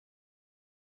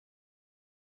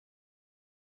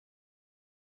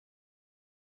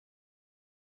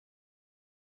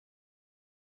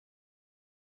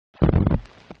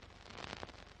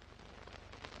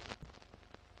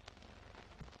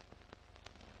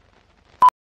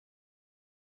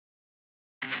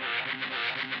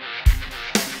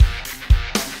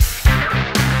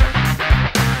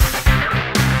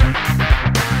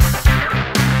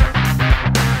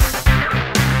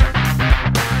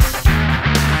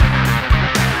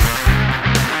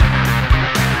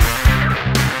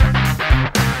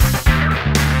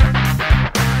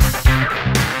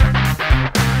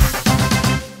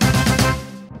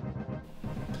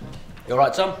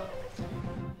right, Tom?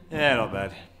 Yeah, not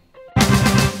bad.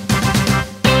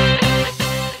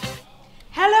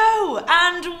 Hello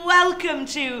and welcome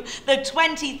to the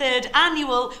 23rd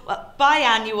annual,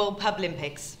 biannual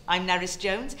Publympics. I'm Nerys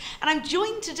Jones and I'm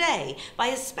joined today by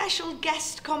a special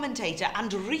guest commentator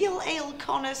and real ale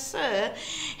connoisseur,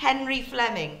 Henry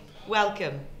Fleming.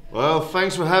 Welcome. Well,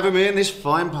 thanks for having me in this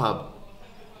fine pub.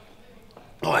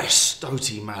 Oh,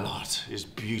 Stouty Mallard is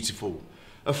beautiful.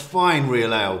 A fine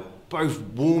real ale, both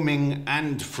warming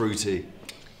and fruity.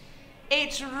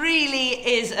 It really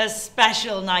is a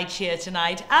special night here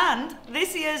tonight, and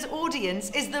this year's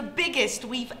audience is the biggest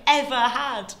we've ever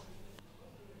had.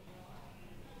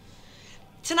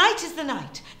 Tonight is the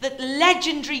night that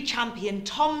legendary champion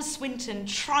Tom Swinton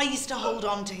tries to hold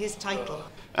on to his title.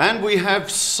 And we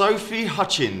have Sophie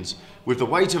Hutchins, with the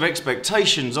weight of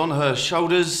expectations on her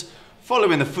shoulders,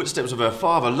 following the footsteps of her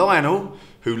father Lionel,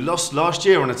 who lost last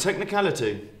year on a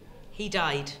technicality. He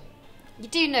died. You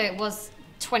do know it was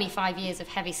 25 years of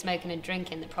heavy smoking and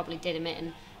drinking that probably did him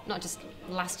in, not just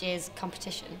last year's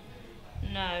competition.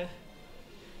 No,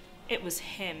 it was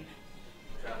him.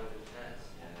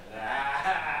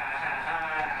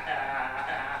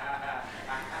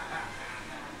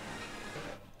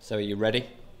 So are you ready?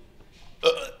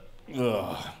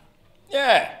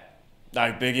 Yeah,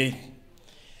 no biggie.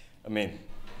 I mean,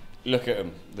 look at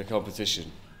them, the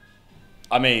competition.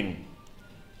 I mean,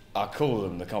 I call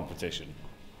them the competition.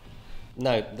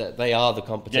 No, they are the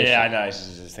competition. Yeah, I know, it's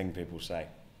just a thing people say.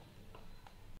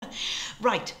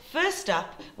 Right, first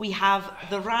up we have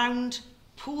the round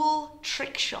pool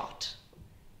trick shot.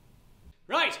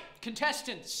 Right,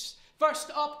 contestants.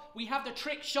 First up, we have the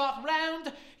trick shot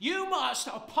round. You must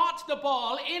pot the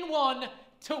ball in one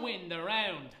to win the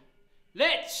round.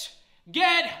 Let's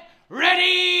get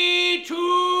ready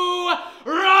to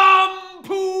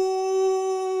rumpool!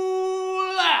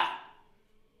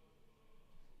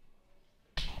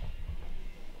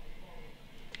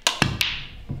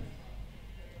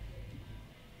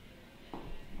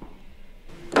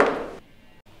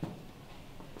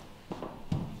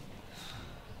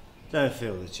 Don't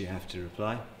feel that you have to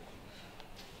reply.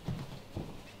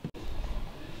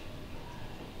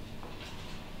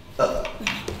 Come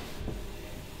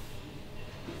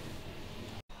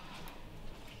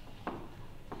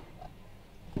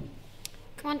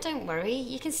on, don't worry.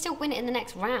 You can still win it in the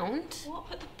next round. What?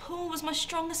 But the pool was my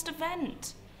strongest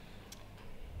event.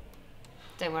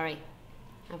 Don't worry.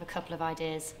 I have a couple of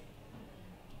ideas.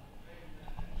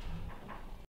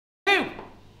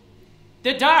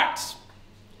 The darts.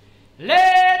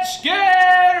 Let's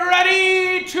get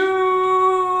ready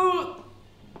to...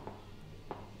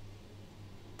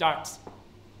 Darts.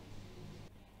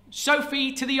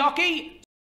 Sophie to the hockey.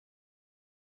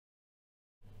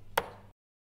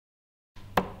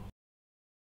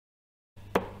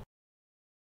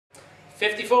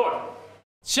 $54.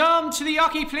 Tom to the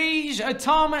hockey, please.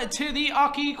 Tom to the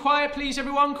hockey. Quiet, please,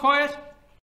 everyone. Quiet.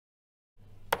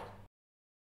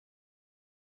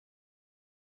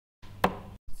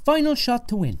 Final shot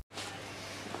to win.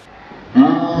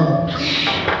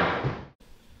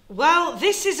 Well,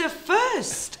 this is a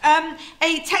first. A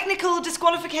technical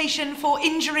disqualification for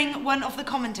injuring one of the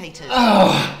commentators.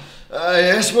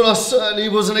 Yes, well, I certainly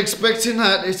wasn't expecting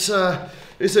that. It's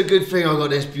a good thing I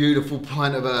got this beautiful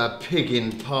pint of pig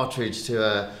in partridge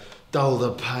to dull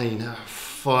the pain.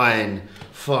 Fine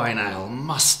ale,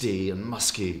 musty and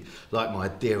musky, like my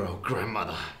dear old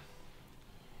grandmother.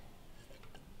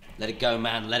 Let it go,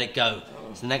 man, let it go.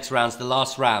 The next round's the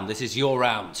last round. This is your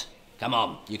round. Come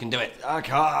on, you can do it. I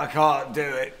can't do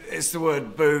it. It's the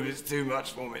word boob, it's too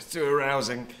much for me, it's too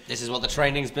arousing. This is what the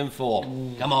training's been for.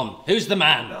 Come on, who's the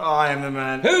man? I am the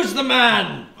man. Who's the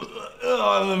man?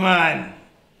 I'm the man.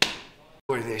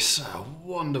 With this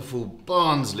wonderful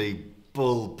Barnsley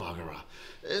bull buggerer.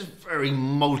 It's very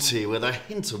malty with a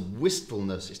hint of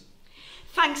wistfulness.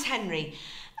 Thanks, Henry.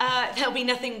 There'll be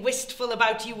nothing wistful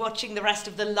about you watching the rest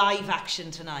of the live action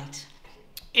tonight.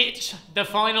 It's the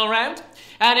final round,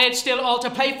 and it's still all to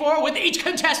play for, with each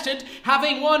contestant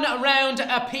having one round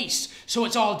apiece. So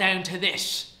it's all down to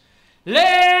this.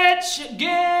 Let's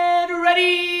get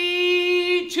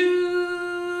ready to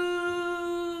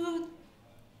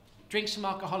drink some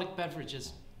alcoholic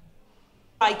beverages.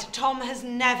 Right, Tom has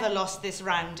never lost this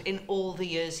round in all the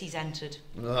years he's entered.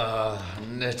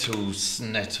 Nettle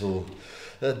snettle.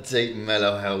 A deep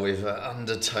mellow ale with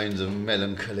undertones of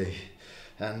melancholy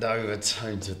and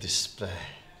overtones of despair.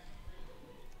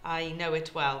 I know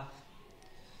it well.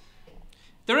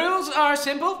 The rules are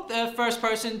simple. The first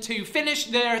person to finish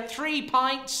their 3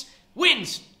 pints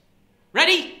wins.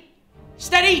 Ready,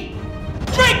 steady,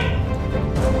 drink!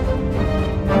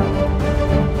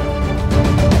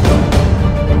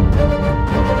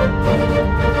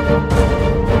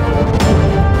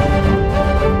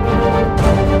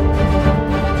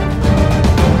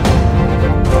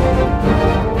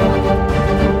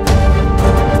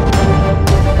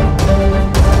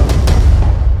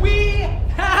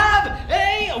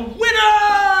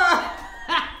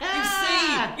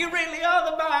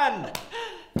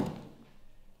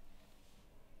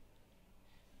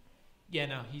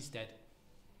 no, he's dead.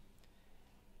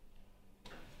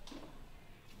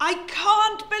 I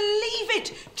can't believe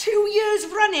it! 2 years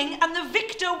running and the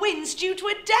victor wins due to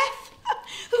a death!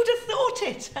 Who'd have thought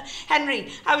it?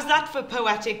 Henry, how's that for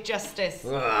poetic justice?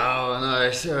 Oh, no,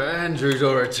 it's Andrew's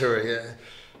oratory.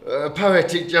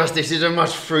 Poetic justice is a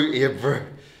much fruitier brew.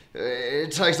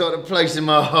 It tastes like the place in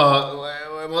my heart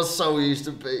where my soul used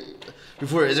to be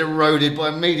before it was eroded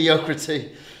by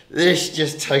mediocrity. This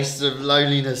just tastes of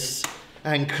loneliness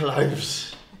and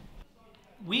cloves.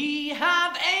 We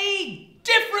have a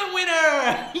different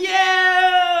winner!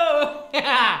 Yeah!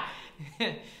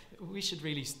 We should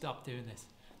really stop doing this.